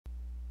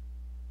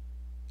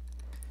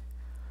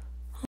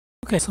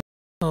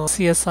So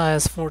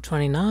CSIS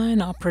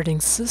 429 Operating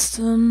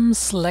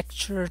Systems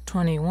Lecture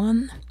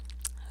 21,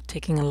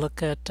 taking a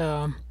look at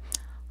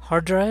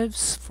hard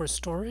drives for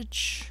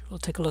storage. We'll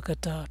take a look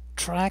at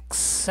tracks,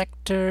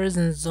 sectors,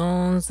 and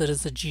zones. That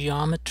is the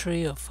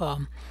geometry of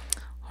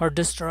hard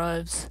disk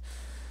drives.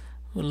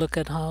 We'll look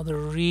at how the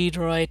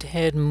read-write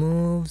head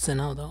moves and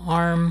how the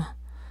arm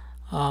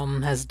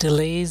has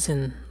delays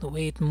in the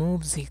way it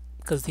moves,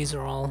 because these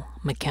are all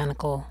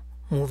mechanical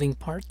moving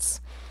parts.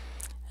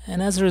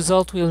 And as a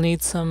result, we'll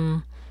need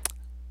some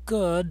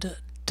good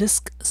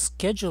disk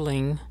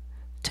scheduling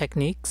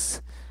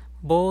techniques,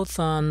 both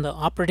on the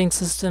operating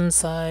system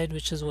side,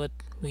 which is what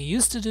we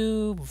used to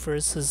do,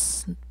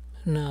 versus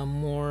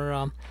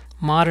more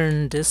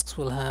modern disks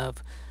will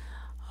have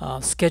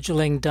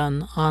scheduling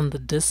done on the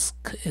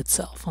disk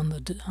itself, on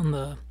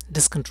the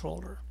disk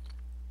controller.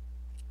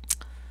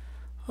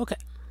 Okay,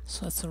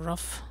 so that's a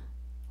rough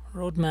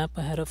roadmap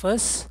ahead of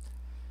us.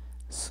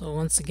 So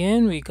once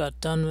again, we got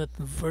done with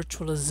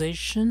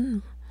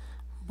virtualization,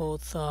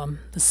 both the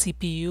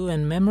CPU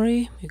and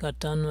memory. We got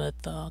done with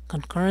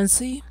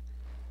concurrency,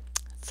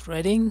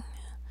 threading,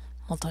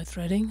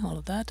 multi-threading, all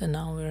of that, and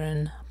now we're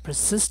in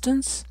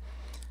persistence.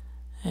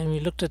 And we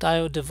looked at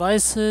I/O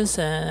devices,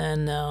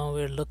 and now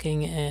we're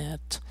looking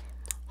at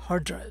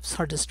hard drives,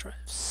 hard disk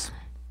drives.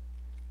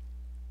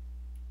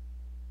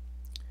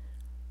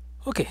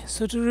 Okay,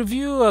 so to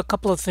review a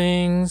couple of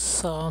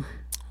things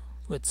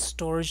with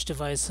storage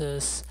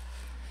devices,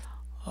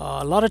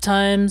 a lot of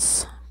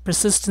times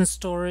persistent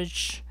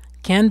storage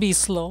can be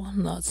slow.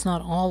 No, it's not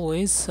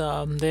always.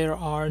 There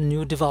are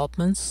new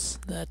developments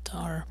that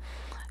are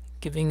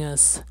giving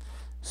us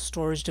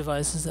storage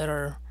devices that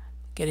are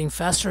getting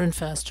faster and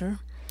faster.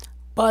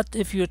 But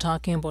if you're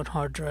talking about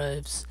hard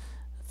drives,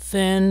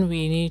 then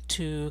we need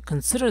to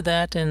consider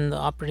that in the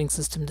operating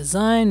system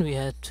design. We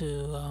have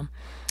to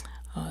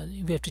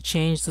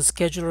change the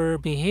scheduler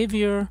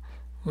behavior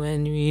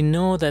when we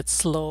know that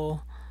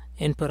slow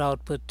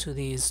input-output to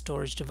these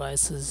storage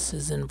devices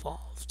is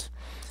involved.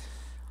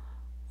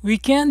 We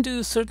can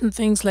do certain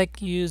things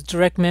like use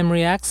direct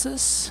memory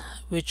access,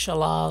 which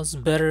allows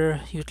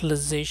better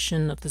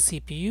utilization of the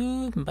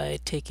CPU by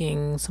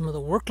taking some of the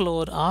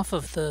workload off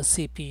of the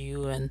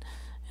CPU and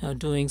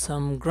doing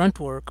some grunt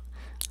work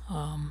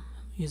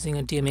using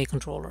a DMA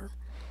controller.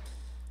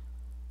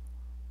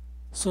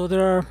 So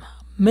there are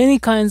many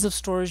kinds of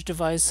storage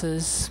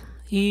devices.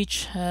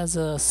 Each has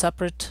a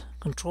separate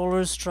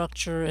controller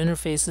structure,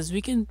 interfaces.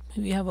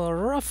 We have a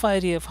rough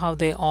idea of how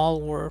they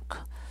all work,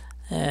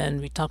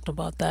 and we talked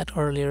about that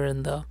earlier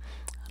in the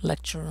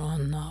lecture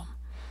on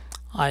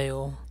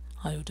I/O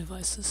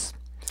devices.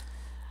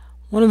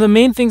 One of the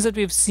main things that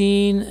we've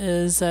seen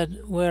is that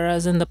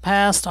whereas in the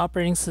past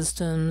operating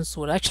systems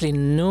would actually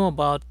know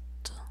about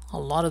a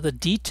lot of the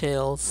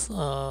details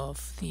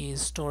of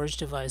these storage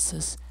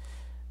devices,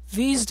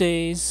 these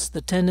days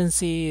the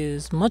tendency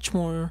is much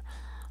more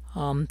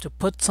to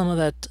put some of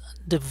that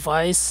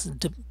device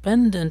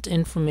dependent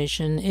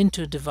information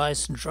into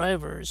device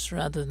drivers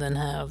rather than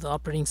have the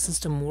operating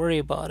system worry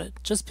about it,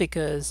 just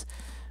because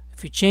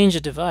if you change a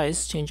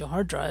device, change a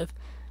hard drive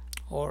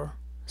or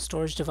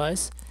storage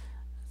device,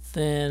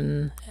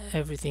 then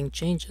everything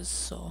changes.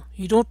 So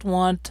you don't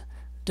want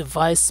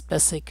device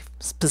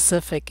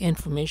specific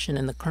information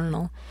in the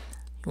kernel.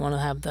 You want to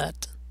have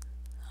that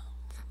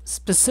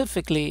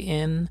specifically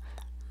in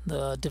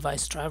the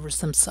device drivers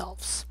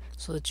themselves,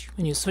 so that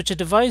when you switch a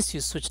device,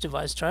 you switch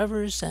device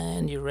drivers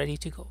and you're ready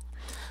to go.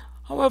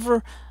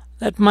 However,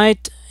 that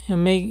might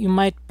you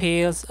might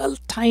pay a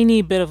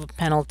tiny bit of a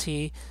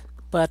penalty,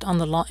 but in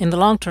the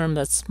long term,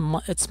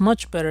 it's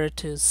much better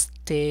to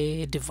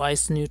stay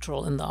device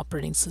neutral in the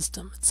operating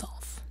system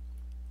itself.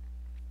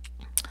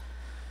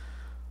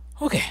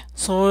 Okay,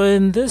 so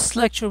in this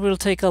lecture, we'll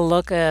take a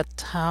look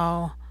at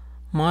how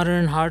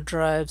modern hard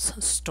drives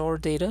store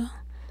data.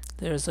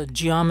 There's a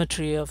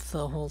geometry of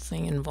the whole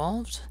thing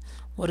involved.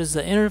 What is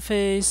the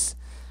interface?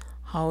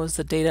 How is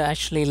the data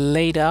actually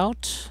laid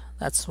out?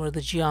 That's where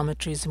the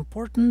geometry is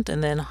important.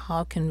 And then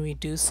how can we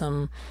do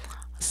some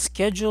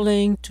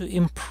scheduling to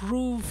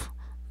improve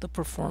the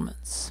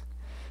performance?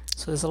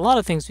 So there's a lot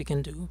of things we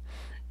can do.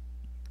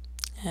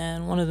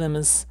 And one of them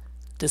is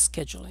disk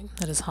scheduling.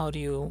 That is, how do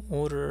you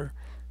order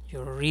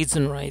your reads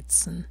and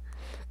writes and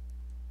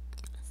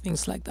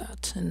things like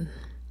that, and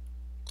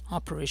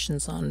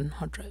operations on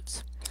hard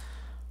drives.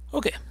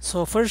 Okay,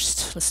 so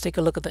first let's take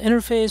a look at the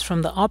interface.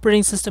 From the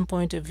operating system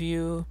point of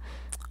view,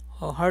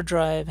 a hard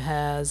drive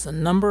has a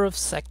number of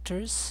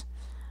sectors,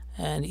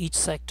 and each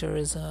sector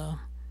is a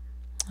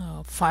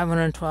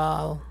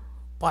 512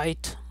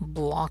 byte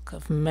block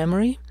of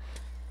memory.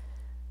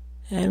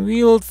 And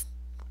we'll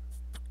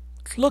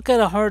look at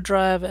a hard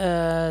drive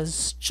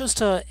as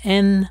just a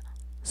n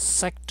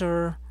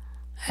sector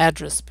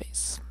address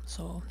space.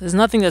 So there's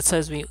nothing that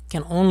says we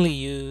can only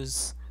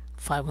use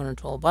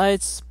 512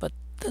 bytes, but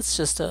that's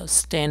just a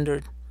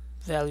standard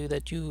value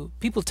that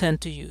people tend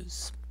to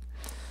use.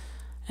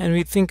 And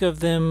we think of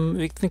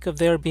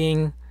there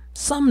being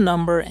some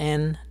number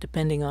n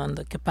depending on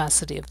the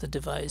capacity of the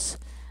device,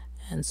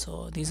 and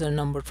so these are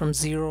numbered from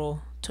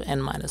 0 to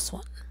n minus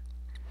 1.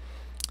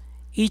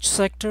 Each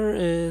sector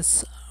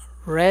is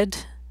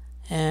read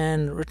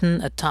and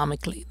written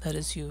atomically. That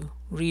is, you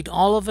read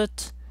all of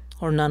it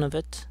or none of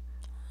it,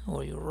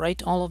 or you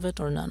write all of it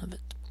or none of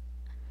it.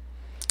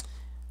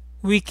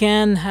 We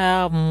can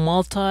have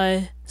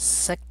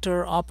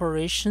multi-sector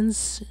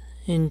operations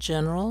in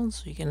general,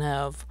 so you can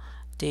have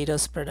data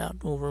spread out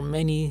over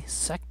many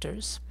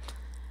sectors.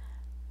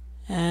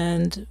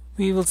 And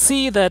we will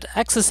see that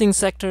accessing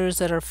sectors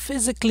that are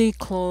physically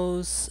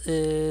close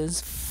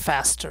is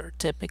faster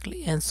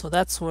typically, and so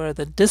that's where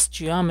the disk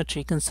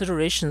geometry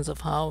considerations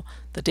of how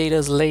the data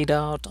is laid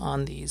out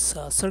on these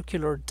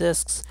circular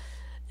disks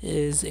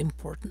is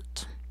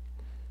important.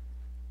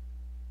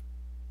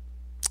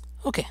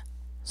 Okay,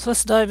 so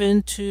let's dive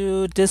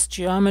into disk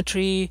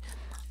geometry.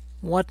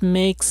 What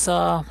makes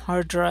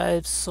hard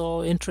drives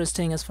so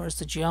interesting as far as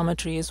the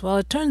geometry is? Well,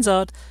 it turns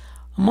out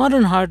a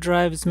modern hard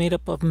drive is made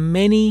up of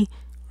many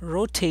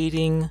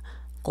rotating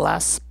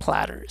glass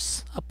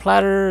platters. A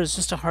platter is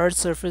just a hard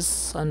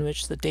surface on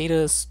which the data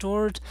is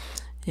stored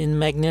in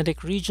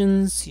magnetic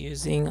regions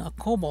using a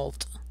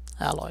cobalt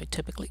alloy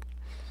typically.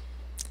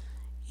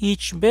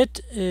 Each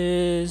bit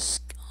is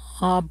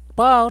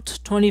about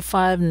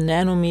 25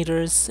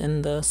 nanometers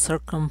in the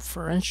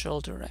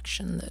circumferential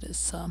direction, that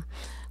is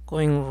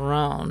going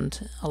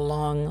round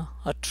along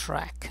a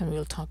track, and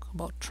we'll talk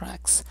about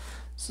tracks.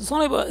 So it's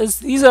only about,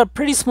 these are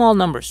pretty small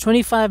numbers.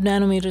 25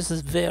 nanometers is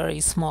very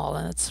small,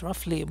 and it's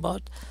roughly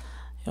about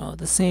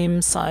the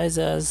same size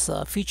as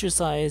feature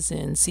size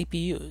in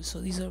CPUs. So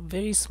these are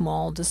very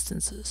small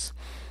distances,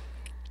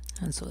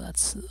 and so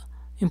that's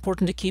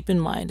important to keep in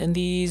mind. And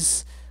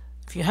these,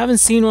 if you haven't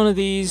seen one of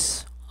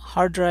these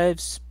hard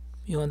drives,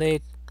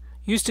 they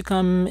used to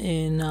come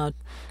in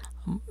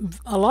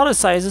a lot of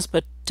sizes,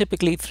 but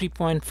typically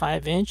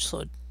 3.5 inch.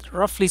 So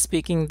roughly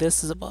speaking,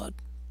 this is about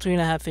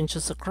 3.5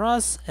 inches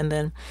across, and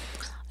then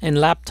in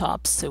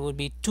laptops it would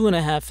be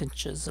 2.5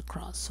 inches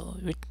across.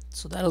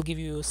 So that'll give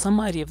you some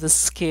idea of the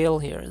scale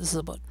here. This is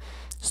about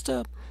just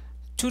 2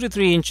 to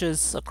 3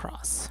 inches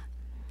across,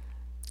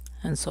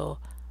 and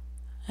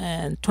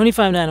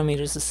 25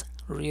 nanometers is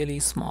really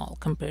small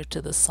compared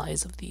to the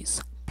size of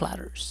these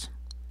platters.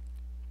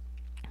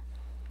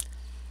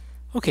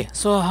 Okay,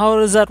 so how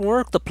does that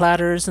work? The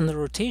platters and the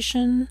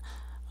rotation.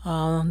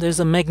 There's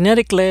a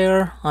magnetic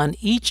layer on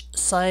each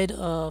side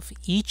of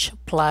each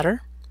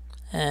platter,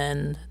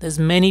 and there's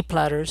many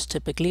platters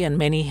typically and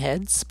many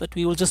heads, but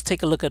we will just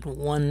take a look at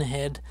one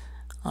head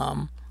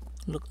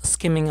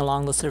skimming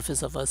along the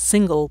surface of a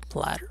single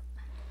platter.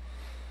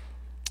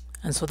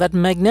 And so that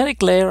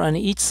magnetic layer on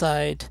each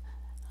side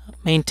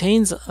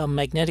maintains a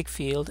magnetic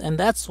field, and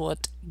that's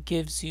what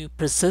gives you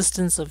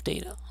persistence of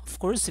data. Of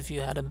course, if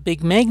you had a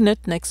big magnet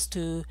next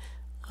to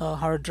a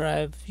hard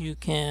drive, you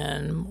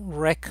can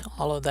wreck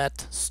all of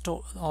that,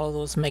 all of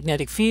those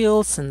magnetic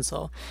fields, and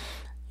so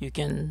you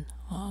can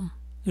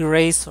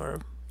erase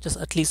or just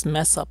at least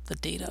mess up the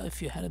data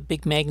if you had a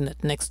big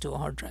magnet next to a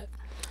hard drive.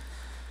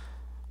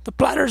 The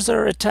platters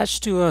are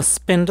attached to a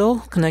spindle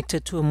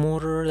connected to a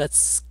motor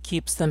that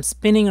keeps them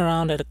spinning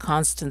around at a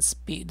constant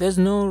speed. There's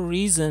no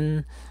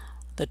reason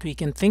that we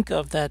can think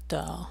of that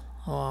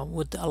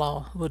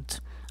would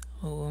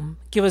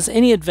give us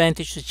any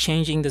advantage to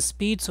changing the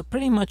speed. So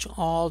pretty much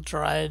all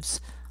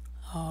drives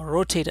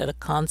rotate at a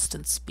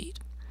constant speed,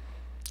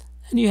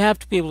 and you have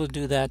to be able to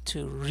do that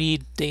to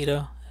read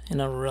data in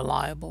a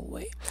reliable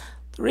way.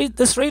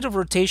 This rate of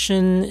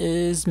rotation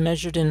is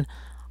measured in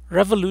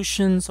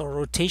revolutions or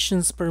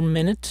rotations per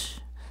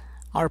minute,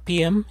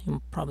 RPM.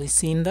 You've probably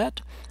seen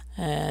that.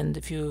 And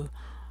if you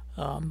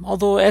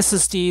although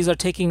SSDs are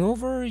taking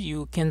over,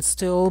 you can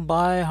still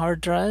buy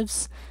hard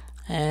drives,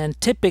 and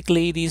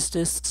typically these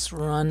disks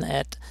run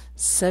at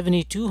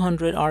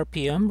 7200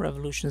 RPM,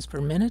 revolutions per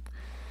minute,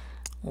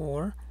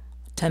 or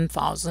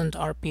 10,000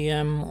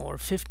 RPM or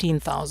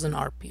 15,000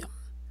 RPM.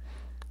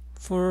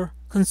 For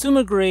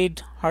consumer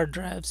grade hard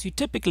drives, you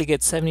typically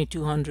get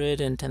 7200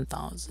 and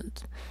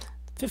 10,000.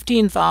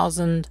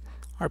 15,000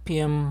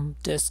 RPM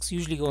disks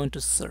usually go into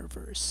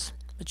servers,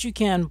 but you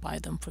can buy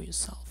them for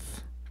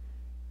yourself.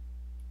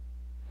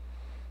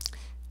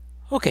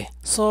 Okay,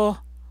 so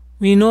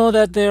we know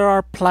that there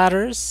are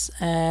platters,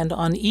 and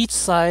on each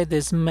side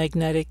there's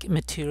magnetic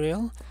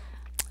material,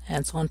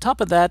 and so on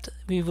top of that,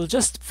 we will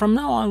just, from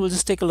now on, we'll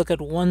just take a look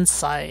at one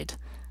side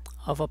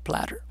of a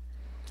platter.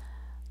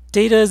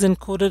 Data is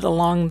encoded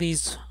along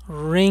these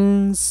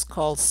rings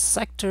called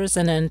sectors.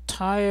 An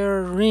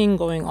entire ring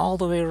going all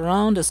the way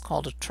around is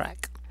called a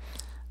track.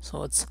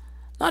 So it's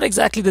not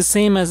exactly the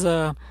same as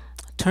a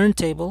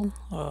turntable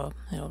or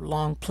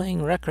long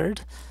playing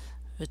record,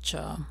 which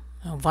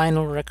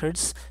vinyl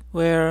records,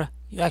 where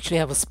you actually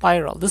have a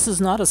spiral. This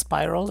is not a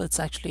spiral, it's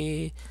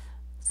actually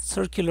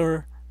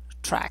circular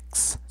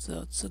tracks.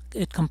 So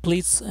it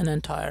completes an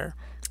entire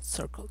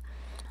circle,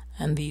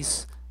 and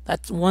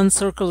that one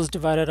circle is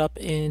divided up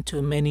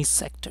into many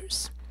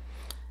sectors.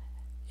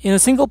 In a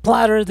single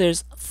platter,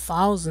 there's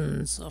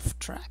thousands of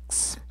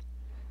tracks.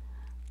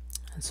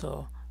 And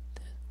so,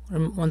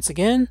 once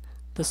again,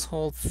 this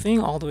whole thing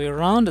all the way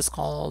around is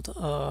called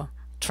a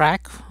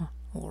track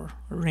or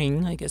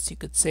ring, I guess you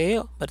could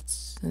say, but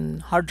it's in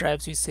hard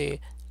drives we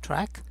say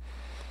track.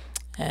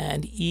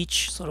 And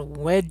each sort of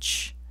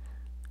wedge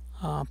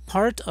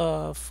part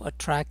of a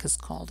track is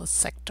called a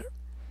sector.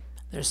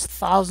 There's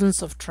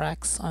thousands of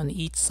tracks on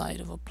each side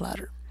of a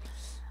platter.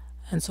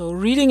 And so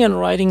reading and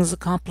writing is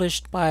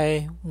accomplished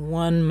by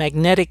one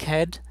magnetic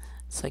head.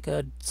 It's like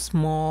a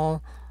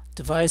small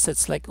device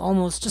that's like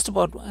almost just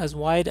about as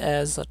wide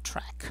as a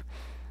track.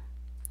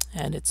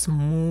 And it's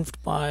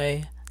moved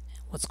by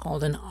what's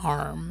called an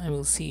arm. And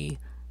we'll see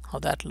how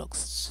that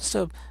looks. It's just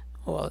a,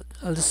 well,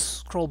 I'll just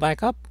scroll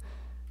back up.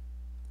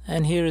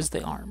 And here is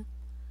the arm.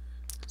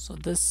 So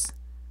this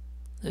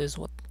is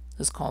what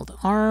is called the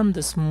arm.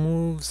 This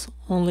moves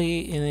only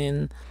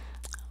in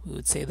we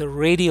would say the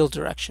radial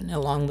direction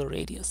along the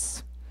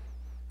radius.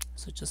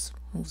 So it just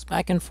moves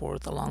back and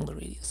forth along the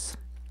radius.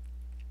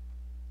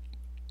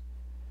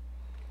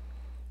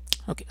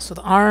 Okay, so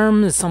the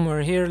arm is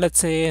somewhere here, let's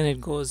say, and it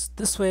goes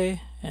this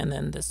way, and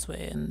then this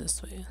way, and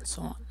this way, and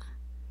so on.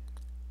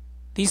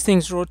 These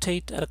things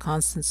rotate at a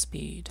constant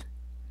speed.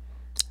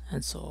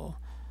 And so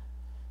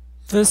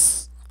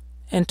this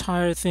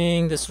entire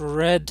thing, this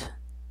red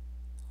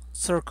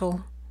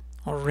circle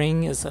or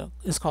ring is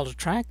called a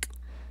track.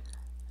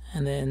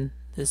 And then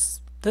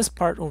this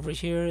part over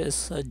here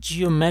is a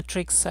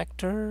geometric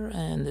sector,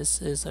 and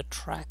this is a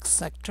track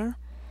sector.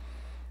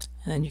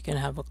 And then you can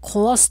have a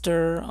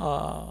cluster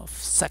of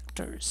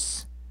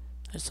sectors.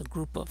 There's a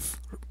group of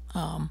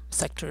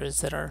sectors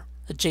that are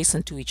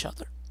adjacent to each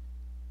other.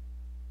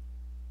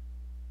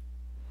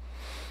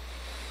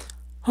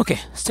 Okay,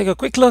 let's take a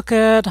quick look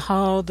at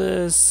how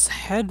this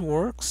head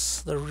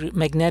works, the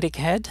magnetic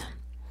head.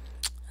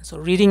 So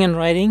reading and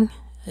writing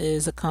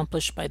is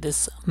accomplished by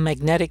this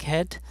magnetic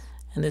head,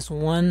 and there's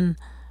one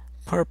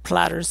per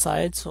platter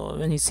side. So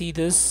when you see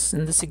this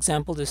in this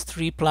example, there's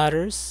 3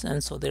 platters,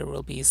 and so there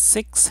will be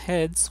 6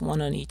 heads,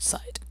 one on each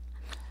side.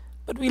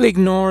 But we'll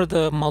ignore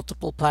the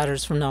multiple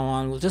platters from now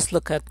on. We'll just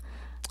look at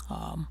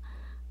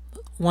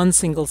one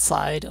single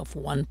side of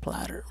one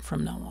platter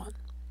from now on.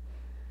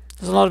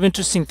 There's a lot of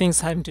interesting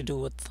things having to do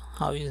with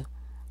how you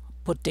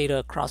put data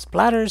across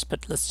platters,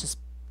 but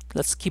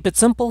let's keep it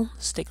simple.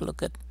 Let's take a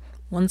look at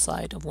one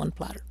side of one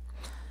platter.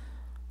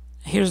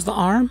 Here's the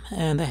arm,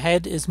 and the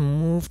head is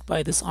moved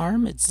by this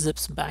arm. It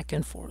zips back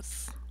and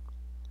forth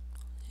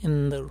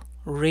in the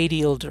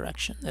radial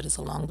direction, that is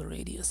along the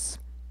radius.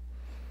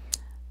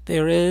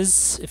 There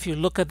is, if you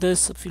look at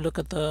this, if you look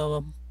at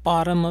the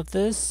bottom of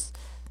this,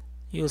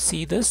 you'll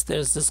see this.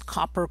 There's this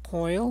copper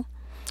coil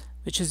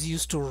which is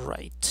used to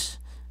write,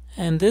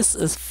 and this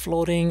is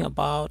floating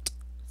about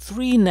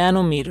 3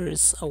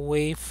 nanometers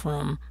away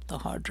from the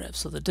hard drive.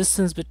 So the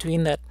distance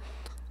between that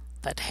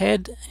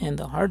head and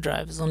the hard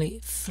drive is only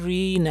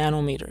 3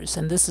 nanometers,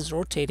 and this is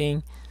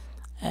rotating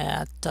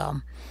at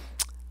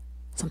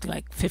something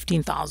like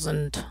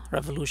 15,000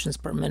 revolutions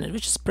per minute,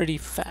 which is pretty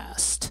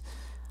fast.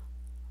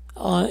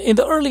 In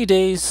the early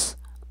days,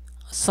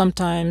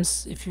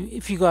 sometimes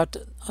if you got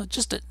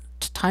just a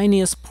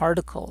tiniest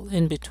particle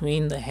in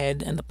between the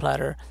head and the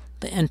platter,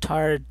 the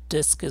entire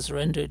disk is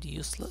rendered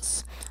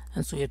useless.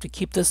 And so you have to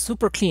keep this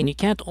super clean. You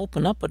can't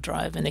open up a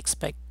drive and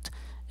expect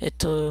it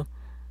to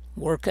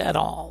work at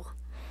all.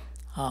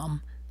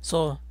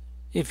 So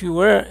if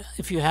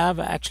you have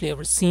actually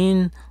ever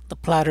seen the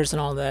platters and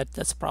all that,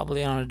 that's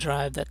probably on a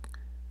drive that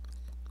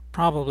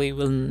probably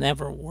will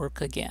never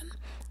work again.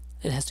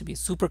 It has to be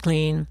super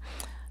clean,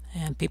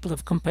 and people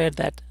have compared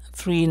that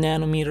 3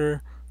 nanometer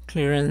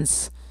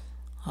clearance.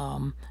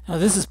 Now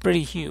this is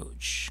pretty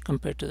huge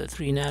compared to the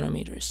 3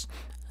 nanometers.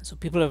 So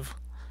people have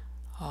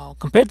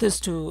compared this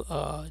to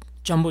a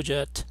jumbo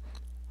jet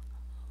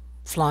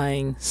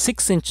flying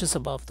 6 inches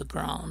above the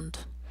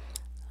ground.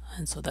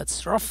 And so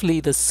that's roughly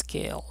the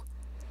scale.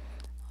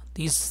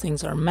 These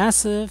things are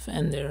massive,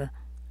 and they're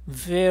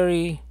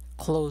very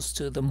close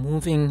to the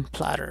moving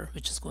platter,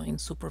 which is going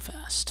super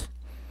fast.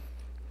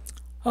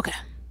 Okay,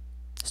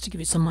 just to give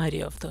you some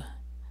idea of the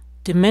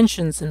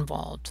dimensions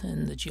involved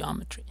in the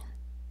geometry.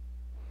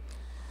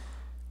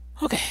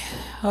 Okay,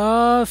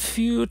 if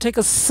you take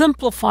a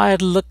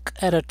simplified look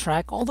at a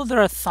track, although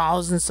there are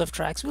thousands of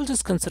tracks, we'll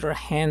just consider a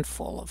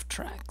handful of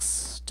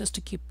tracks, just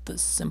to keep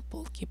this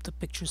simple, keep the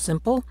picture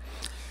simple.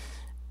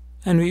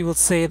 And we will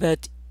say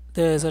that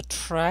there's a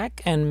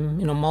track and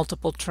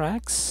multiple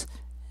tracks,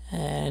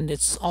 and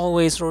it's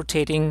always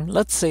rotating.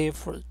 Let's say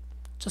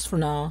just for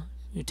now,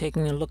 you're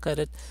taking a look at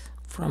it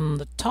from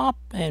the top,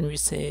 and we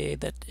say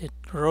that it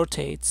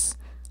rotates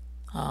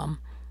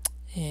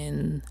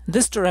in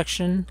this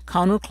direction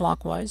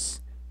counterclockwise.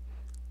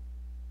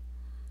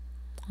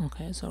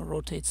 Okay, so it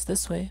rotates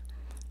this way.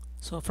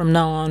 So from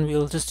now on,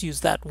 we'll just use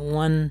that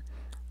one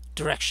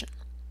direction.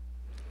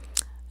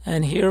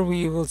 And here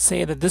we will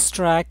say that this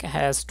track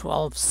has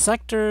 12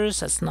 sectors.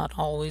 That's not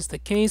always the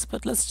case,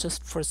 but let's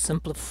just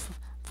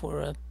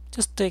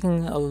just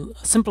taking a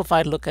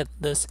simplified look at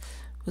this,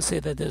 we'll say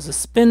that there's a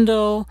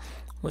spindle,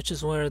 which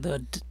is where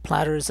the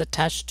platter is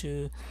attached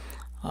to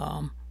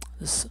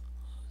this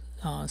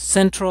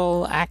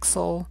central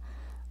axle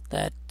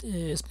that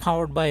is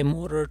powered by a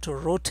motor to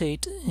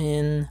rotate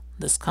in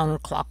this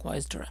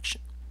counterclockwise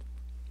direction.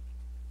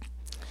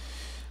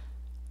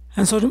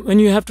 And so when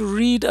you have to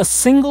read a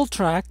single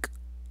track,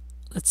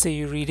 let's say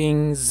you're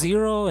reading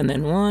 0 and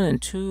then 1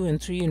 and 2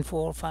 and 3 and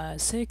 4,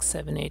 5, 6,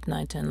 7, 8,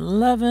 9, 10,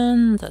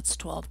 11, that's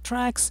 12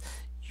 tracks,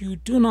 you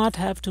do not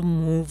have to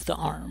move the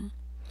arm.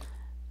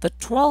 The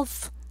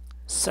 12th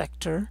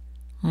sector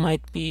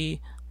might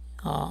be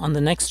on the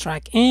next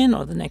track in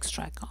or the next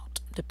track out,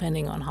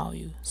 depending on how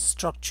you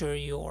structure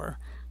your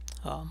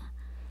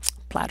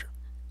platter,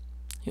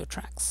 your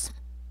tracks.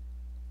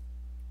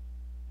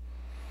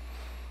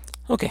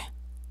 Okay,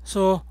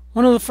 so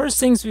one of the first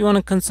things we want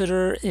to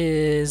consider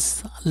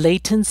is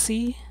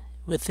latency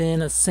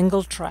within a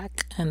single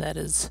track, and that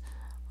is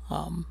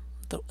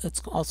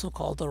it's also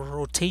called the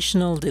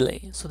rotational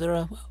delay. So there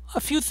are a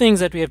few things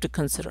that we have to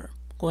consider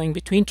going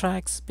between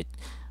tracks,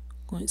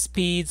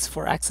 speeds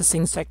for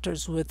accessing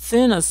sectors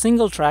within a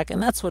single track,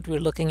 and that's what we're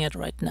looking at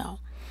right now.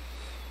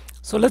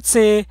 So let's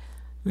say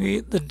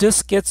the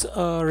disk gets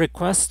a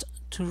request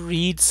to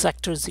read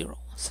sector 0.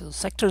 So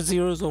sector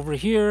 0 is over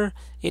here.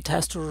 It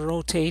has to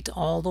rotate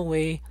all the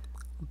way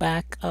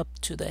back up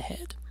to the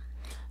head.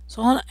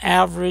 So on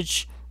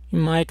average, you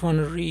might want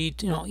to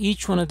read,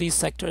 each one of these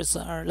sectors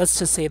are, let's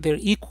just say they're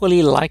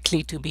equally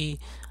likely to be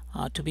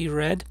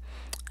read.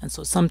 And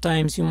so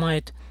sometimes you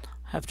might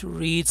have to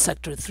read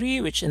sector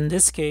 3, which in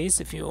this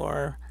case, if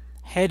your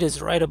head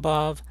is right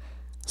above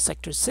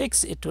sector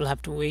 6, it will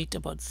have to wait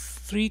about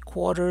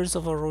 3/4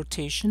 of a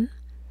rotation.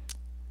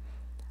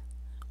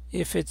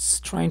 If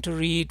it's trying to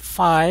read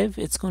 5,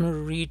 it's going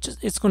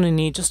to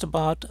need just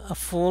about a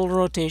full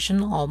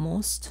rotation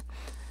almost.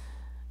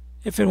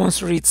 If it wants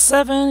to read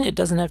 7, it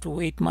doesn't have to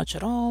wait much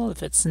at all.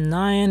 If it's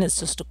 9, it's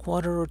just a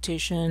 1/4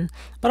 rotation.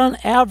 But on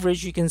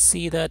average, you can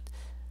see that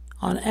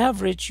on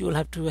average you'll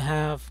have to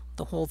have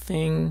the whole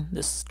thing,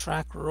 this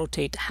track,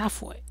 rotate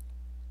halfway.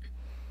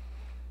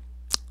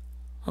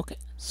 Okay,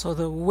 so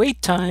the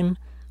wait time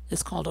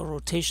is called a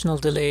rotational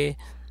delay,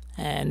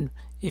 and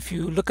if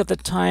you look at the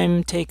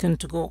time taken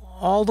to go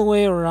all the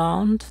way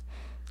around,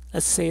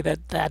 let's say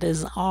that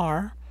is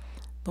R,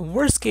 the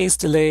worst case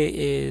delay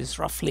is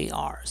roughly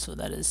R. So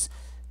that is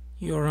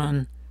your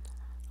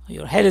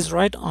head is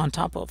right on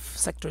top of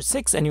sector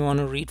 6 and you want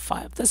to read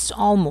 5. That's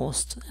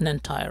almost an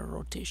entire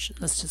rotation.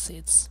 Let's just say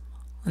it's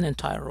an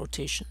entire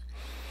rotation.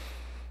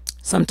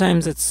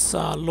 Sometimes it's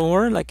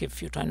lower, like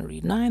if you're trying to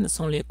read 9, it's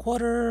only a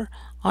 1/4.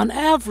 On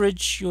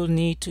average, you'll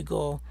need to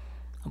go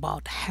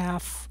about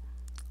half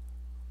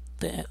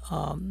the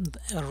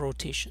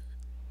rotation.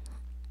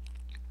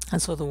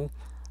 And so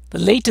the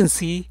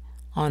latency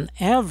on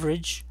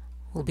average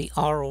will be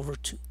R over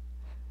 2.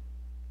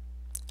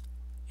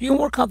 You can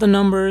work out the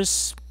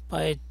numbers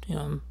by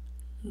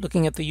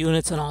looking at the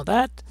units and all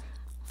that.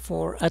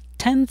 For a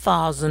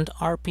 10,000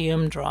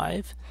 RPM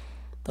drive,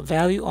 the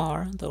value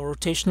R, the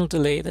rotational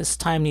delay, this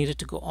time needed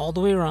to go all the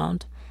way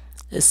around,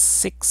 is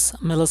 6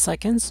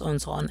 milliseconds.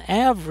 And so on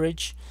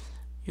average,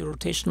 your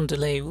rotational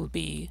delay will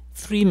be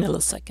 3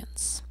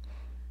 milliseconds.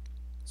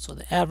 So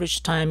the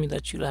average time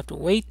that you'll have to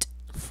wait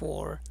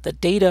for the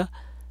data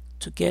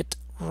to get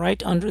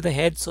right under the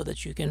head so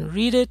that you can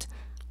read it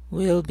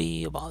will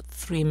be about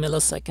 3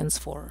 milliseconds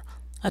for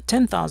a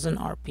 10,000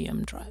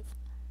 RPM drive.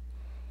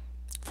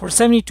 For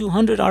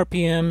 7,200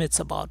 RPM, it's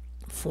about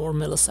 4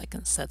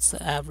 milliseconds. That's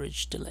the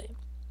average delay.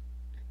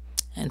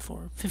 And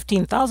for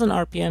 15,000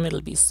 RPM,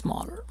 it'll be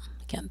smaller.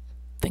 I can't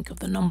think of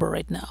the number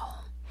right now.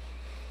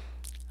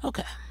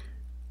 Okay.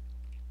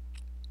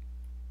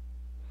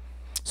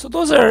 So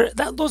those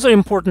are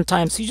important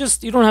times.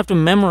 You don't have to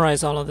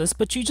memorize all of this,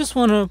 but you just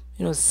want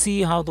to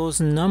see how those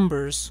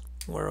numbers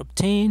were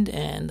obtained,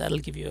 and that'll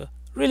give you a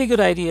really good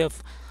idea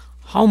of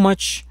how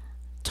much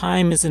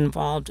time is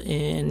involved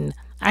in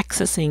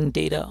accessing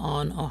data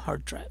on a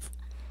hard drive.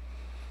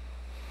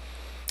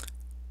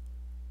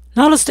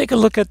 Now let's take a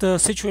look at the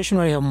situation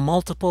where you have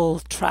multiple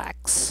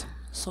tracks.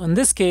 So in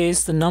this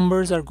case, the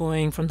numbers are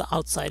going from the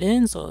outside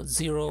in, so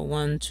 0,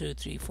 1, 2,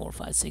 3, 4,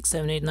 5, 6,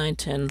 7, 8, 9,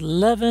 10,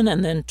 11,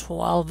 and then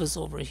 12 is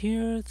over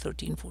here,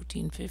 13,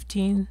 14,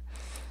 15,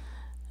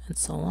 and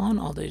so on,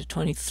 all the way to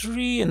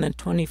 23, and then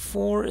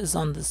 24 is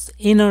on this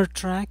inner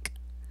track,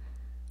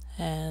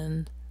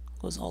 and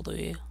goes all the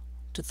way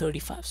to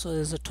 35. So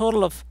there's a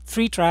total of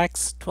 3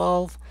 tracks,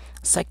 12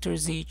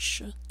 sectors each,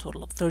 a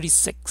total of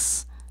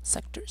 36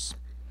 sectors.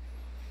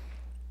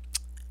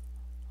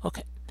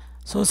 Okay.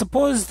 So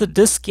suppose the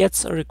disk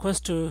gets a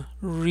request to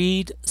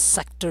read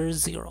sector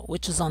 0,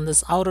 which is on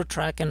this outer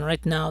track, and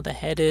right now the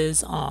head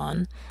is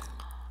on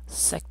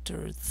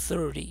sector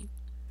 30.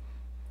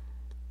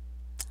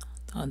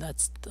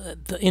 That's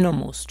the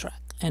innermost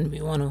track, and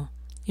we want to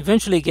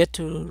eventually get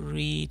to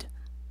read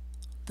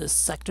the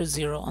sector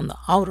 0 on the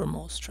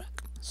outermost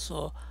track.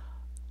 So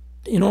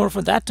in order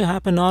for that to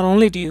happen, not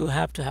only do you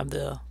have to have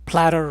the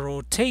platter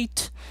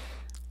rotate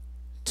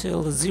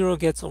till the 0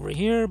 gets over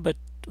here, but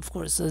of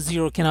course the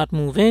 0 cannot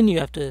move in. You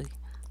have to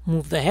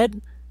move the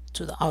head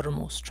to the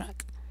outermost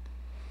track.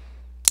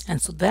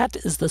 And so that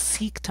is the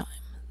seek time.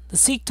 The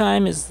seek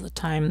time is the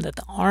time that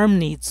the arm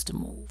needs to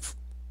move.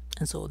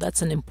 And so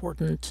that's an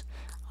important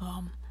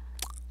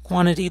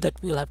quantity that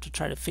we'll have to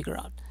try to figure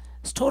out.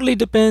 It totally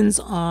depends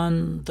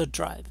on the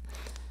drive.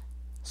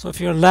 So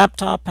if your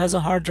laptop has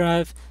a hard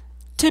drive,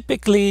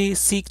 typically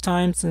seek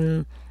times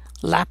in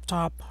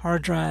laptop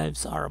hard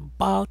drives are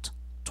about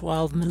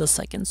 12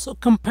 milliseconds, so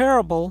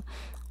comparable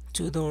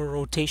to the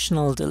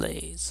rotational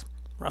delays,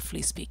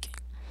 roughly speaking.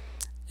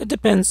 It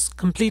depends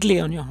completely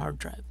on your hard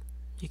drive.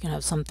 You can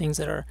have some things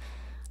that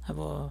have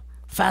a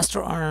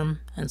faster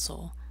arm and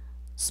so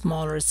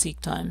smaller seek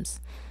times,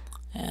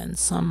 and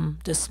some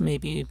disks may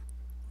be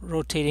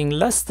rotating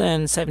less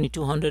than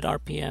 7200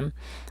 RPM,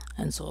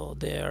 and so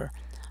they're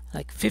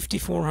like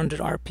 5400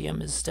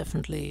 RPM is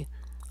definitely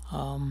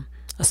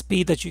a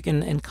speed that you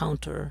can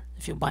encounter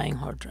if you're buying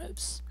hard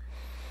drives.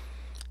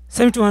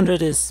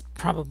 7200 is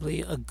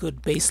probably a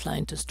good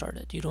baseline to start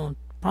at. You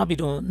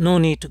no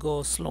need to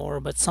go slower,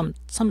 but some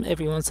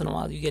every once in a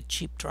while you get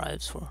cheap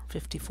drives for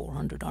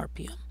 5400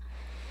 RPM.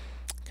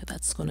 Okay,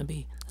 that's going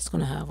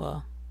to have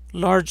a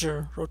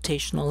larger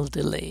rotational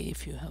delay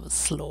if you have a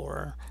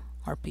slower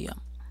RPM.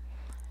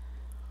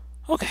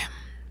 Okay,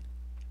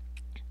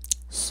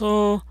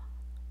 so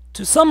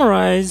to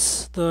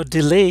summarize the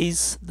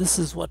delays, this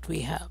is what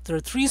we have. There are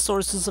three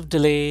sources of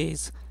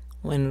delays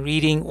when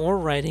reading or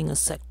writing a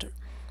sector.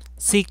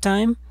 Seek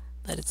time,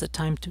 that is the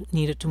time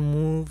needed to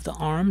move the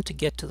arm to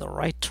get to the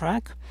right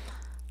track.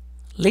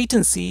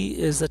 Latency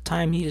is the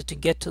time needed to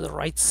get to the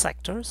right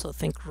sector, so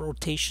think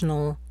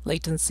rotational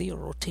latency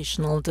or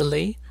rotational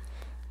delay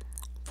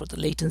for the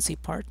latency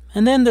part.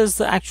 And then there's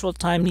the actual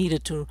time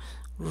needed to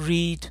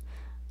read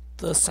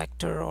the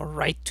sector or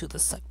write to the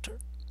sector,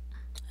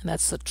 and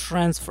that's the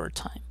transfer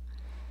time.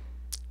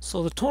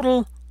 So the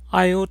total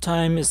I/O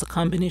time is the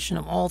combination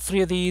of all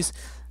three of these.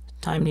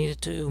 Time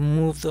needed to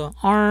move the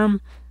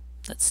arm,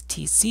 that's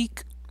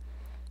T-seek.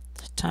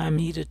 The time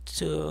needed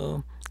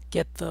to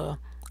get the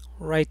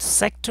right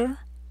sector,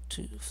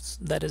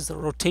 that is the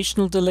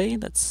rotational delay,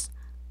 that's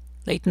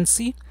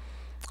latency.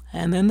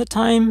 And then the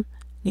time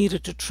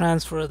needed to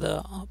transfer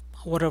the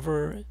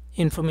whatever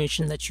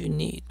information that you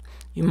need.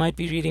 You might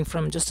be reading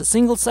from just a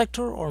single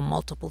sector or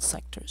multiple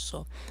sectors.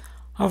 So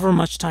however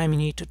much time you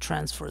need to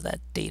transfer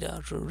that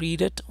data, to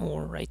read it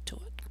or write to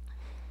it.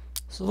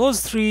 So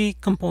those three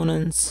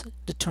components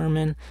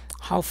determine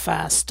how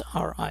fast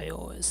our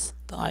I/O is,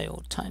 the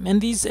I/O time. And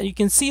these, you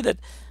can see that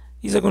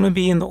these are going to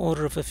be in the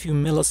order of a few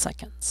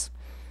milliseconds.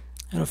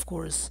 And of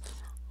course,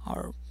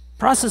 our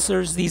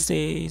processors these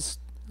days,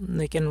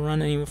 they can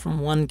run anywhere from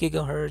 1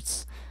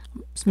 gigahertz,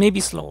 maybe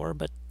slower,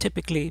 but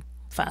typically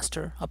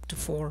faster, up to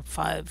 4 or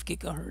 5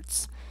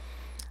 gigahertz.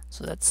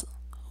 So that's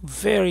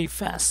very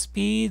fast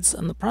speeds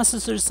on the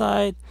processor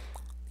side.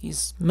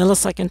 These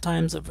millisecond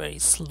times are very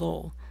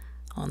slow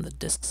on the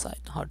disk side,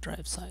 hard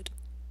drive side.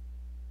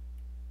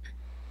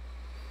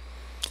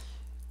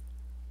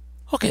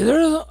 Okay,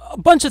 there are a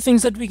bunch of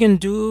things that we can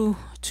do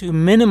to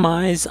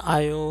minimize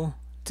I/O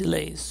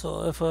delays.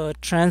 So if a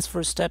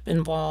transfer step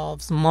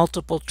involves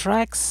multiple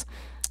tracks,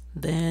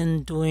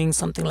 then doing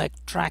something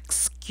like track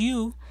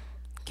skew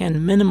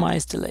can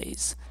minimize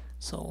delays.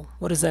 So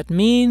what does that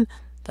mean?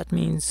 That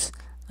means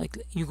like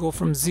you go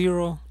from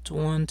 0 to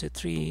 1 to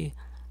 3,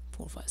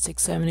 4, 5,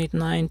 6, 7, 8,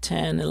 9,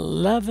 10,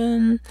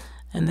 11,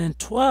 and then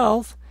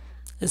 12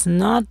 is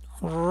not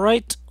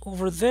right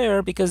over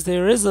there because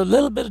there is a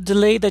little bit of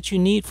delay that you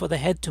need for the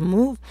head to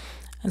move,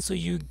 and so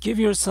you give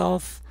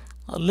yourself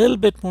a little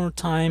bit more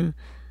time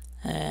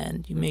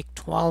and you make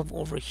 12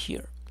 over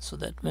here, so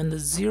that when the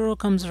 0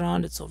 comes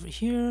around it's over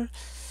here.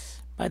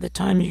 By the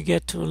time you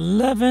get to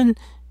 11,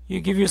 you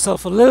give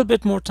yourself a little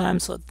bit more time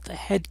so that the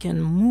head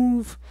can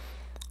move,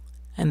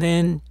 and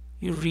then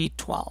you read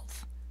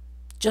 12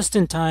 just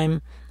in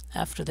time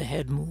after the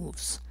head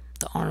moves,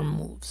 the arm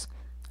moves.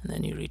 And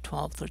then you read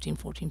 12, 13,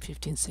 14,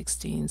 15,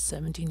 16,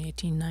 17,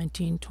 18,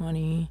 19,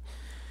 20,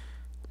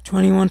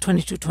 21,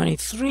 22,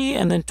 23,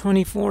 and then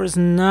 24 is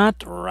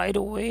not right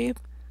away.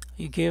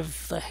 You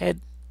give the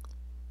head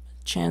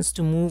a chance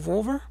to move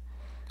over,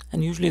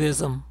 and usually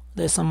there's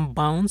some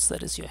bounce,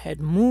 that is your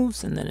head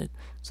moves and then it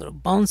sort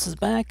of bounces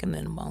back and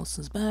then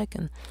bounces back,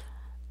 and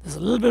there's a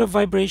little bit of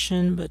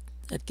vibration, but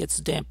it gets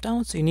damped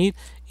down. So you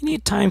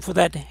need time for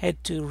that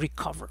head to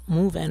recover,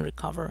 move and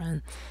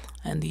recover,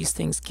 and these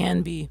things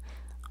can be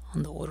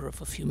on the order of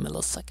a few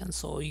milliseconds.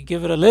 So you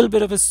give it a little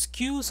bit of a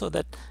skew so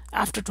that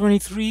after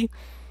 23,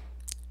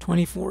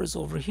 24 is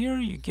over here.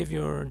 You give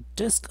your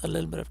disk a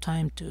little bit of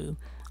time to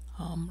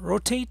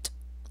rotate,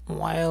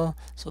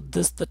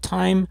 the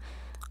time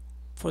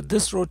for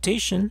this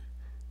rotation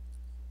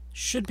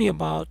should be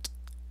about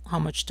how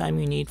much time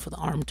you need for the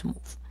arm to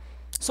move.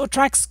 So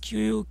track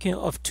skew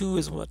of 2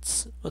 is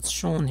what's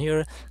shown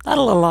here.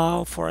 That'll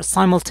allow for a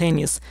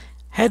simultaneous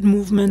head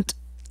movement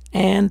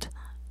and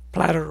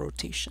platter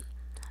rotation,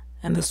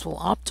 and this will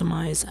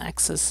optimize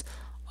access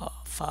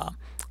of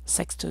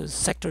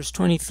sectors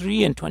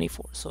 23 and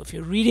 24. So if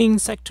you're reading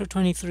sector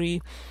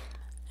 23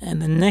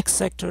 and the next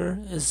sector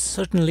is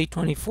certainly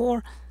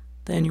 24,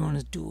 then you want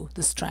to do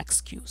this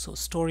tracks queue. So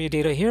store your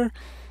data here,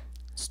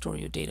 store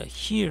your data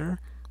here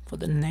for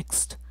the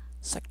next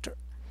sector.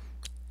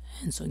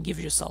 And so give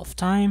yourself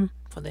time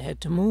for the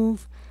head to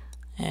move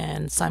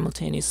and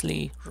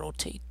simultaneously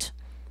rotate.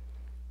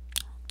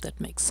 That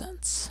makes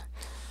sense.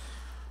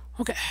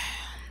 Okay.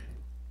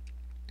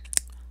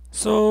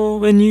 So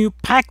when you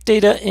pack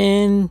data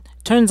in,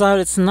 turns out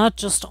it's not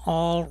just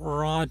all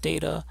raw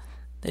data.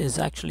 There's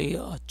actually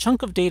a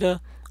chunk of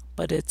data,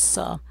 but it's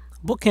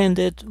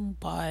bookended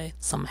by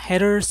some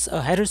headers,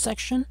 a header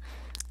section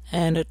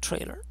and a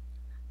trailer.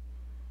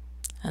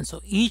 And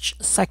so each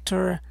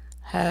sector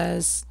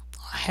has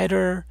a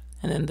header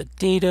and then the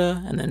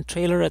data and then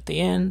trailer at the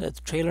end. The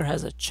trailer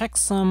has a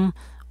checksum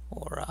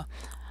or a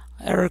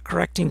error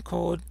correcting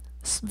code.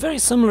 It's very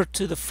similar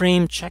to the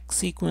frame check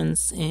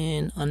sequence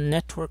in a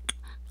network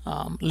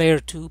layer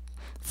 2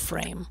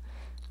 frame.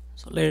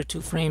 So layer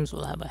 2 frames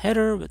will have a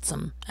header with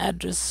some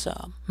address,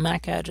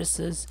 MAC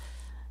addresses,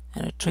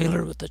 and a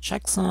trailer with a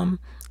checksum.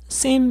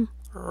 Same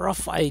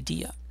rough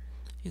idea.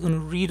 You're going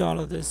to read all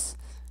of this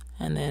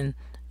and then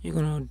you're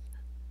going to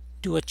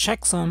do a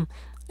checksum.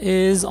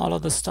 Is all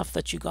of the stuff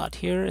that you got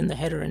here in the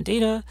header and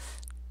data,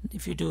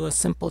 if you do a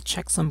simple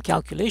checksum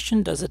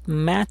calculation, does it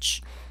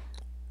match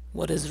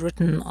what is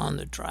written on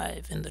the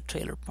drive in the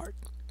trailer part?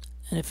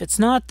 And if it's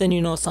not, then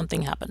you know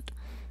something happened.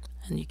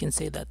 And you can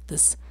say that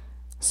this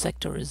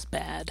sector is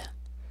bad.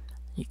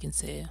 You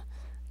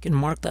can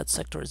mark that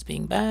sector as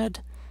being bad.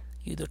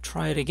 Either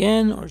try it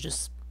again or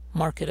just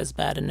mark it as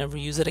bad and never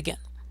use it again.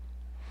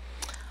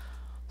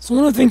 So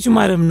one of the things you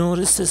might have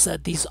noticed is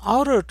that these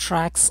outer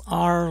tracks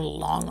are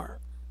longer.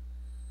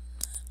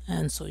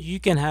 And so you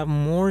can have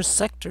more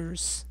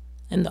sectors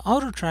in the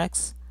outer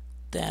tracks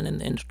than in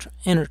the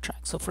inner track.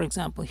 So for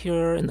example,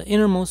 here in the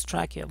innermost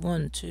track you have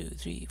 1, 2,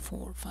 3,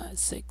 4, 5,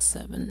 6,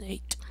 7,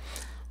 8.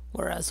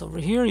 Whereas over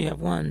here you have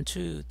 1,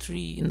 2,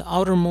 3. In the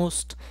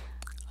outermost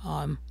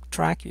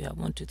track you have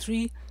 1, 2,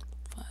 3,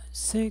 5,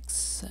 6,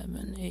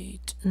 7,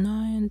 8,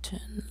 9, 10,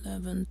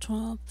 11,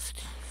 12,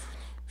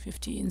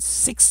 15,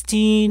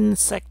 16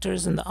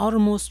 sectors in the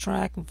outermost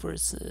track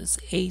versus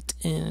 8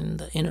 in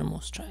the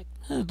innermost track.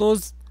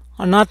 Those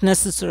are not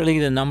necessarily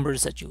the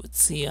numbers that you would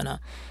see on a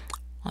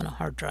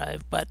hard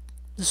drive, but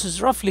this is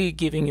roughly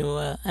giving you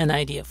an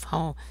idea of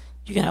how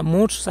you can have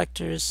more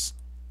sectors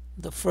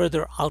the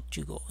further out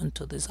you go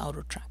into these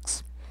outer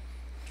tracks.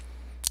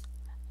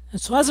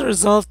 And so as a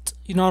result,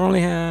 you not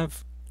only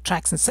have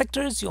tracks and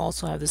sectors, you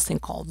also have this thing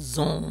called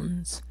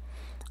zones.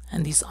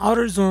 And these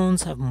outer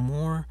zones have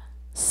more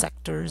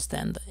sectors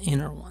than the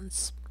inner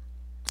ones.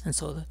 And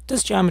so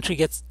this geometry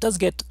does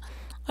get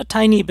a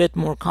tiny bit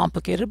more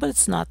complicated, but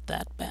it's not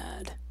that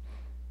bad.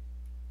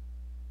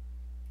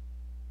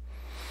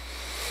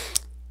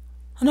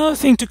 Another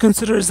thing to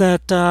consider is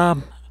that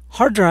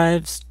hard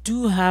drives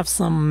do have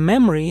some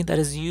memory that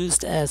is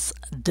used as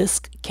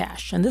disk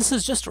cache, and this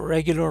is just a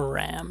regular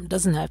RAM. It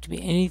doesn't have to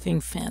be anything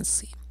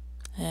fancy.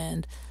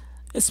 And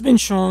it's been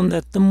shown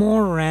that the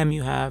more RAM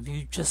you have,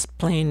 you just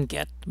plain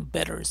get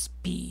better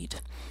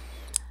speed.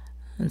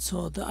 And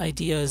so the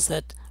idea is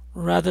that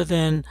rather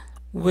than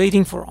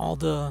waiting for all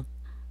the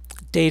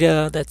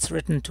data that's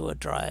written to a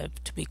drive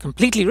to be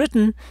completely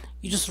written,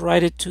 you just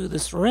write it to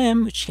this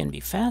RAM, which can be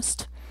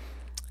fast,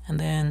 and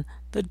then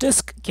the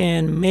disk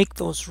can make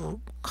those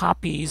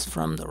copies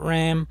from the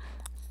RAM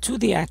to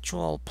the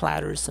actual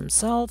platters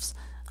themselves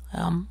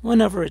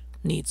whenever it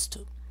needs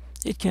to.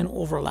 It can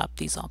overlap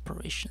these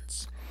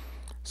operations.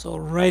 So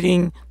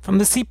writing from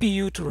the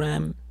CPU to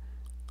RAM,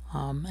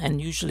 and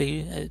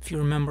usually, if you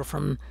remember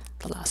from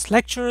the last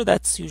lecture,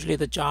 that's usually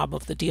the job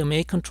of the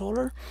DMA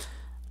controller.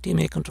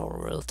 DMA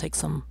controller will take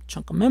some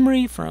chunk of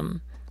memory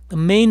from the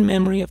main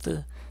memory of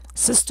the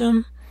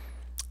system,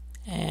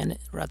 and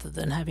rather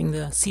than having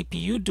the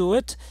CPU do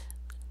it,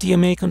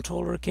 DMA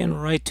controller can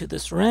write to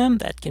this RAM.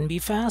 That can be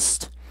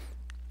fast,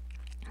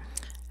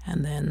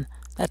 and then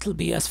that will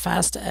be as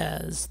fast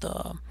as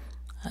the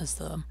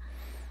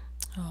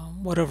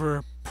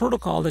whatever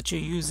protocol that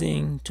you're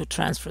using to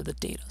transfer the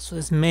data. So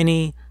there's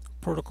many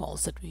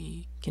protocols that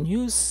we can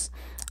use,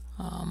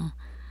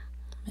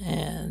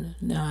 and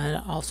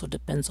it also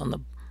depends on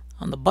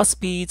the bus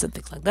speeds and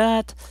things like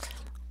that.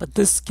 But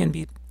this can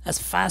be as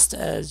fast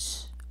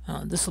as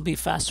this will be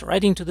faster.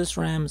 Writing to this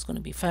RAM is going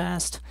to be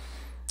fast,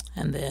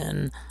 and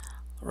then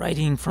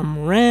writing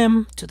from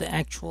RAM to the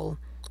actual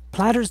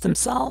platters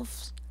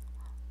themselves,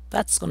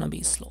 that's going to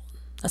be slow.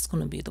 That's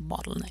going to be the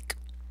bottleneck.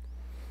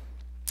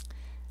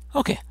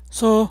 Okay,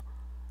 so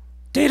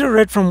data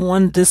read from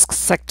one disk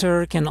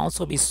sector can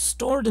also be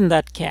stored in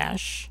that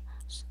cache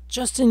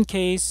just in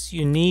case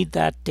you need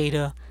that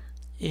data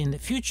in the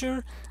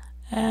future.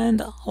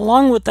 And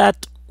along with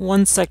that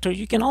one sector,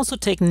 you can also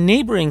take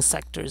neighboring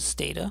sectors'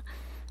 data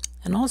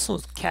and also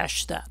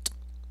cache that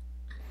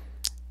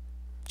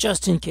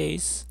just in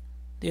case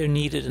they're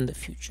needed in the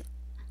future.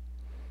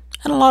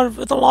 And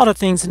with a lot of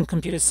things in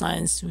computer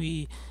science,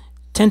 we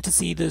tend to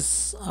see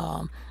this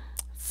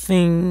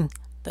thing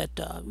that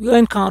we'll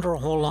encounter a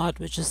whole lot,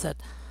 which is that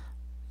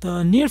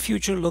the near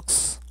future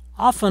looks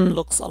often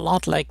looks a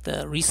lot like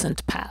the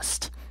recent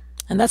past.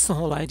 And that's the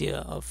whole idea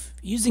of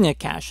using a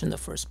cache in the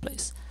first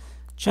place.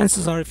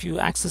 Chances are if you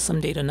access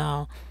some data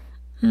now,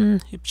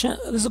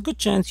 there's a good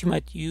chance you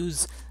might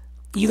use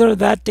either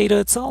that data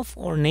itself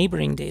or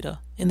neighboring data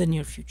in the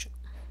near future.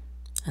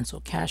 And so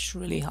cache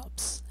really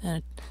helps.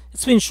 And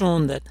it's been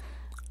shown that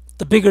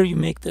the bigger you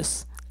make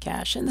this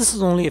cache, and this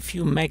is only a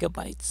few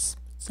megabytes,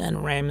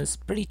 and RAM is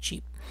pretty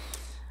cheap,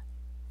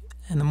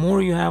 and the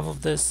more you have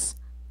of this,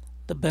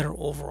 the better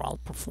overall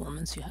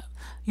performance you have.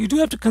 You do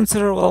have to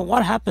consider, well,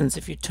 what happens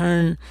if you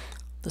turn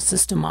the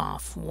system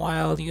off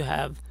while you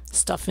have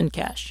stuff in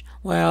cache?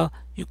 Well,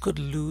 you could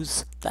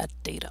lose that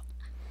data.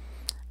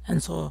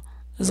 And so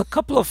there's a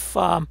couple of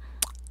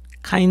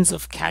kinds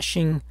of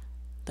caching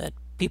that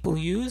people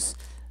use.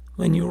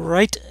 When you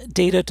write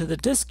data to the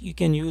disk, you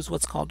can use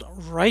what's called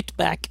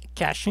write-back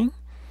caching,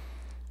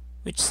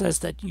 which says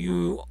that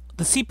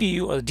the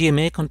CPU or the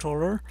DMA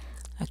controller,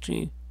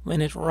 actually,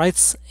 when it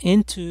writes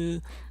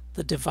into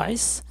the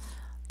device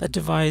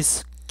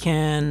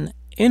can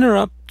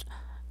interrupt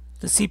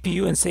the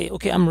CPU and say,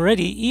 okay, I'm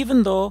ready,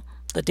 even though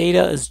the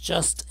data is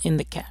just in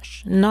the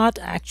cache, not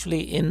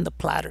actually in the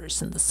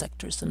platters, in the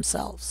sectors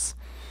themselves.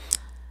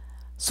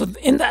 So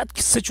in that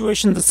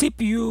situation, the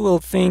CPU will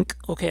think,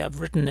 okay, I've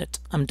written it,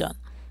 I'm done.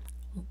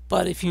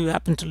 But if you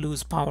happen to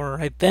lose power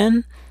right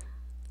then,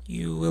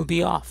 you will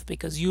be off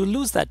because you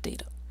lose that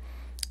data.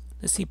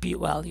 The CPU,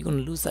 well, you're going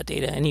to lose that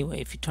data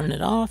anyway if you turn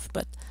it off,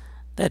 but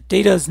that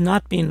data is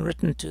not being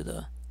written to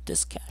the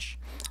disk cache.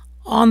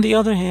 On the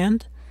other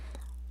hand,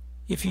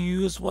 if you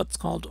use what's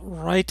called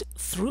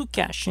write-through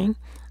caching,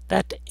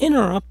 that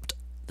interrupt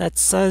that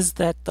says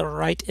that the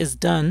write is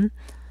done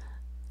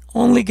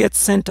only gets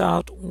sent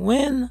out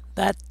when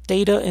that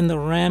data in the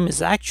RAM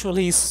is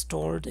actually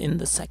stored in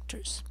the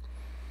sectors.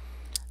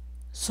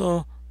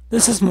 So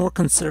this is more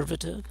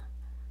conservative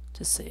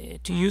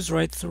to use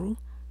write-through,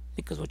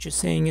 because what you're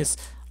saying is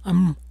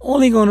I'm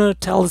only going to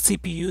tell the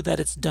CPU that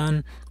it's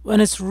done when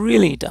it's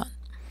really done,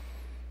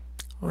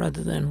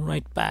 rather than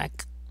write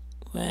back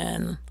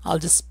when I'll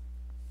just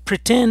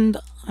pretend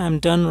I'm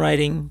done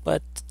writing,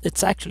 but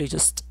it's actually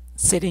just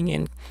sitting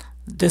in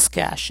disk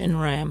cache in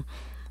RAM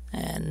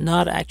and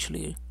not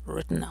actually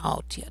written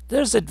out yet.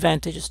 There's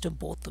advantages to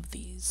both of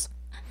these.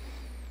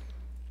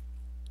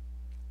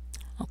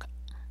 Okay.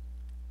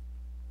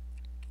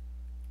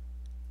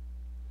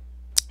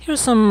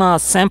 Here's some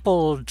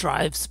sample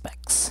drive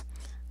specs.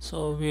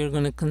 So we're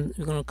going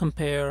to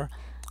compare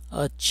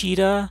a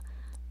Cheetah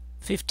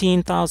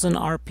 15,000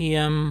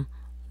 RPM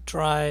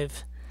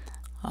drive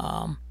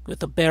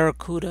with a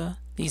Barracuda.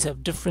 These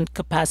have different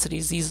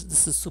capacities.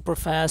 This is super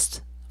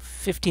fast,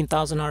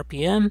 15,000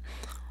 RPM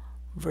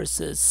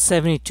versus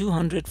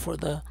 7,200 for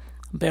the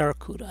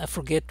Barracuda. I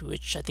forget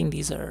which. I think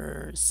these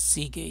are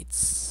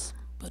Seagates,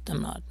 but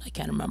I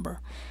can't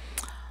remember.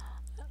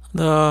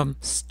 The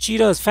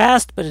Cheetah is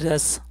fast, but it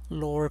has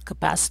lower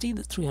capacity,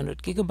 the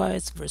 300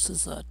 gigabytes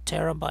versus a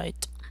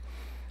terabyte.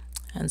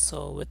 And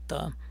so with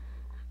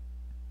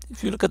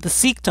if you look at the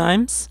seek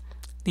times,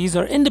 these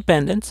are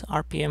independent,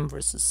 RPM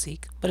versus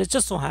seek, but it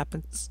just so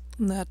happens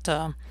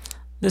that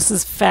this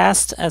is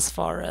fast as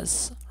far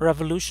as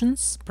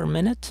revolutions per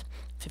minute,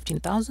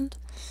 15,000,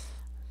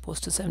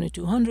 opposed to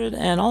 7,200,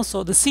 and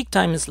also the seek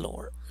time is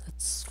lower.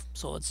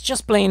 So it's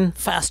just plain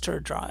faster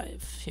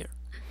drive here.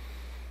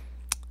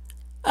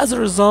 As a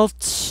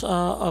result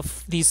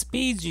of these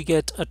speeds, you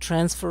get a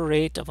transfer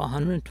rate of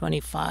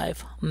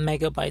 125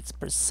 megabytes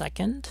per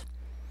second.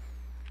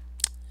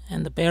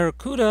 And the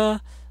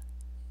Barracuda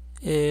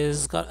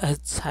has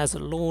a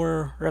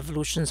lower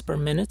revolutions per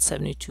minute,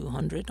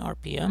 7,200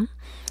 RPM,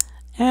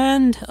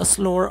 and a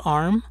slower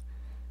ARM,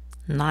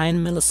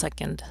 9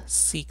 millisecond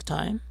seek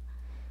time.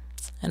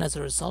 And as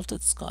a result,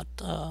 it's got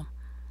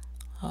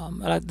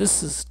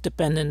this is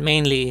dependent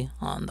mainly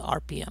on the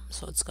RPM,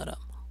 so it's got a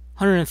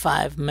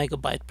 105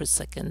 megabyte per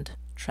second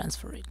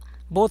transfer rate.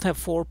 Both have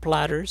 4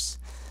 platters.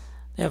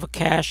 They have a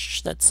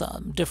cache that's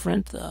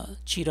different. The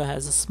Cheetah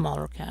has a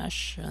smaller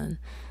cache and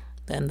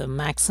than the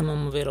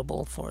maximum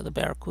available for the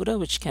Barracuda,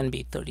 which can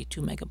be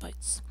 32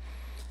 megabytes.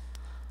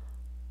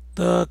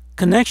 The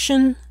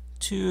connection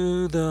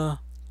to the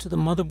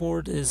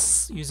motherboard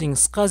is using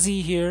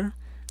SCSI here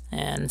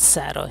and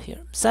SATA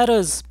here.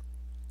 SATA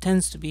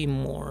tends to be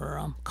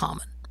more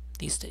common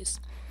these days,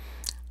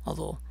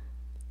 although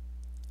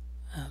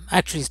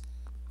actually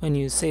when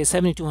you say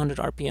 7200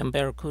 RPM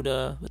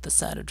Barracuda with the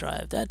SATA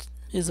drive, that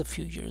is a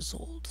few years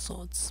old,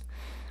 so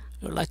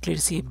you're likely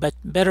to see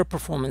better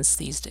performance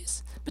these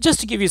days. But just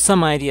to give you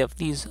some idea of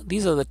these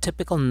are the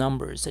typical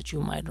numbers that you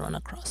might run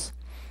across.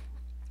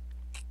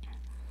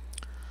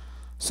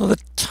 So the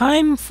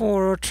time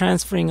for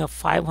transferring a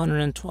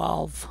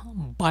 512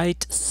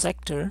 byte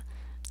sector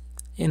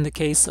in the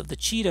case of the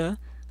Cheetah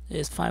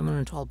is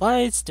 512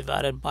 bytes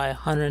divided by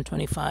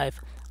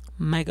 125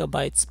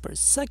 megabytes per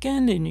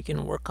second, and you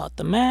can work out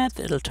the math.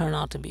 It'll turn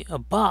out to be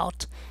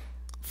about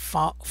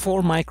 4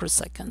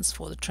 microseconds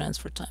for the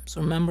transfer time.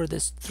 So remember,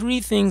 there's 3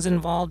 things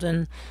involved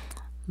in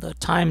the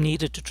time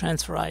needed to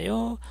transfer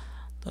I/O: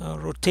 the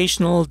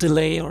rotational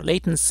delay or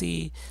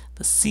latency,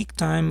 the seek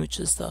time, which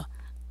is the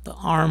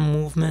arm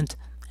movement,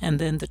 and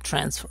then the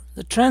transfer.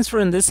 The transfer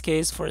in this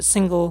case for a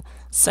single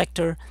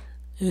sector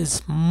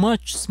is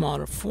much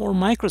smaller, 4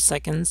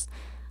 microseconds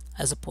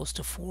as opposed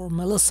to 4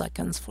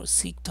 milliseconds for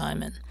seek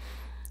time,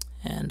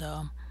 and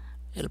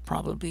it'll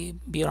probably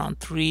be around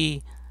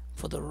 3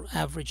 for the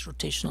average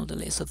rotational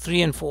delay. So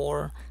 3 and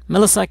 4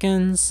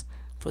 milliseconds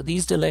for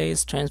these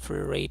delays.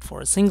 Transfer rate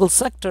for a single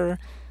sector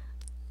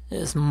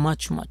is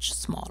much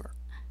smaller.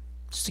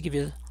 Just to give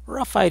you a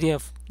rough idea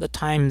of the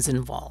times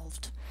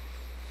involved.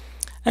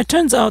 It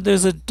turns out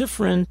there's a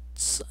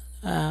difference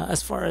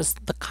as far as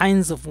the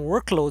kinds of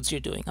workloads you're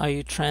doing. Are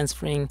you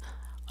transferring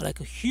like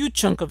a huge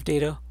chunk of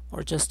data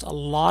or just a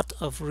lot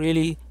of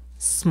really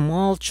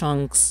small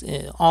chunks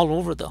all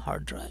over the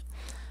hard drive?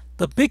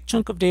 The big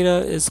chunk of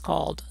data is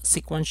called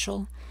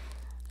sequential,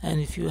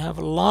 and if you have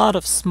a lot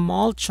of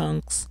small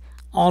chunks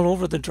all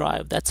over the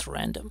drive, that's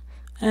random.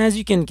 And as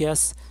you can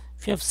guess,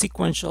 if you have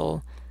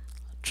sequential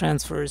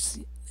transfers,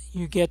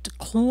 you get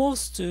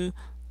close to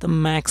the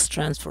max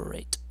transfer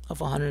rate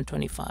of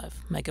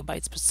 125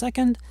 megabytes per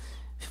second.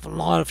 If you have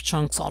a lot of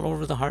chunks all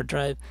over the hard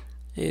drive,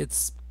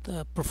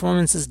 the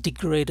performance is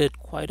degraded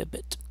quite a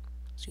bit.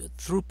 So your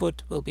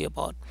throughput will be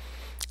about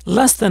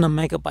less than a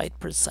megabyte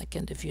per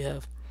second if you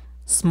have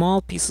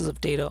small pieces of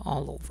data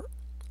all over.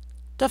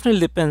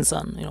 Definitely depends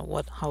on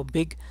how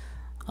big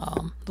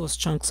those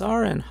chunks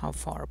are and how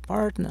far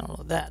apart and all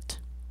of that.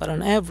 But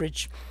on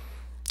average,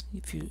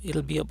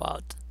 it'll be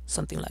about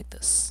something like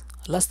this,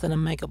 less than a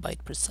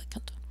megabyte per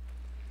second.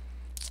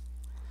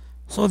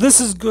 So this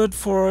is good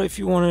for if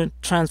you want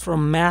to transfer a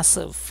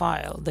massive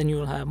file, then you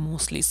will have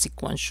mostly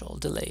sequential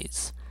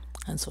delays.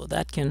 And so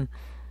that can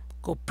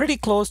go pretty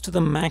close to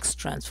the max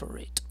transfer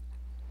rate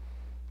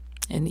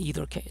in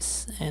either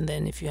case. And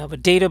then if you have a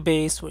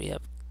database where you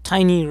have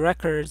tiny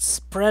records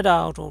spread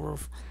out over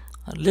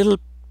little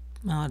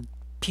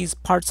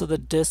parts of the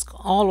disk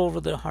all over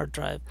the hard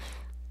drive,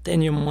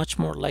 then you're much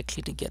more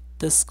likely to get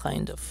this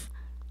kind of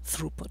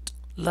throughput,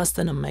 less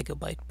than a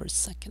megabyte per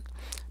second.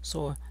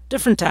 So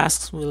different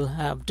tasks will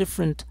have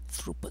different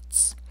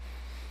throughputs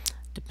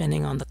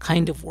depending on the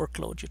kind of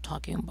workload you're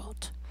talking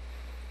about.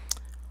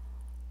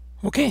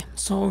 Okay,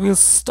 so we'll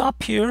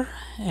stop here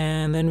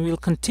and then we'll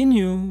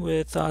continue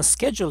with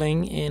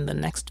scheduling in the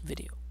next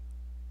video.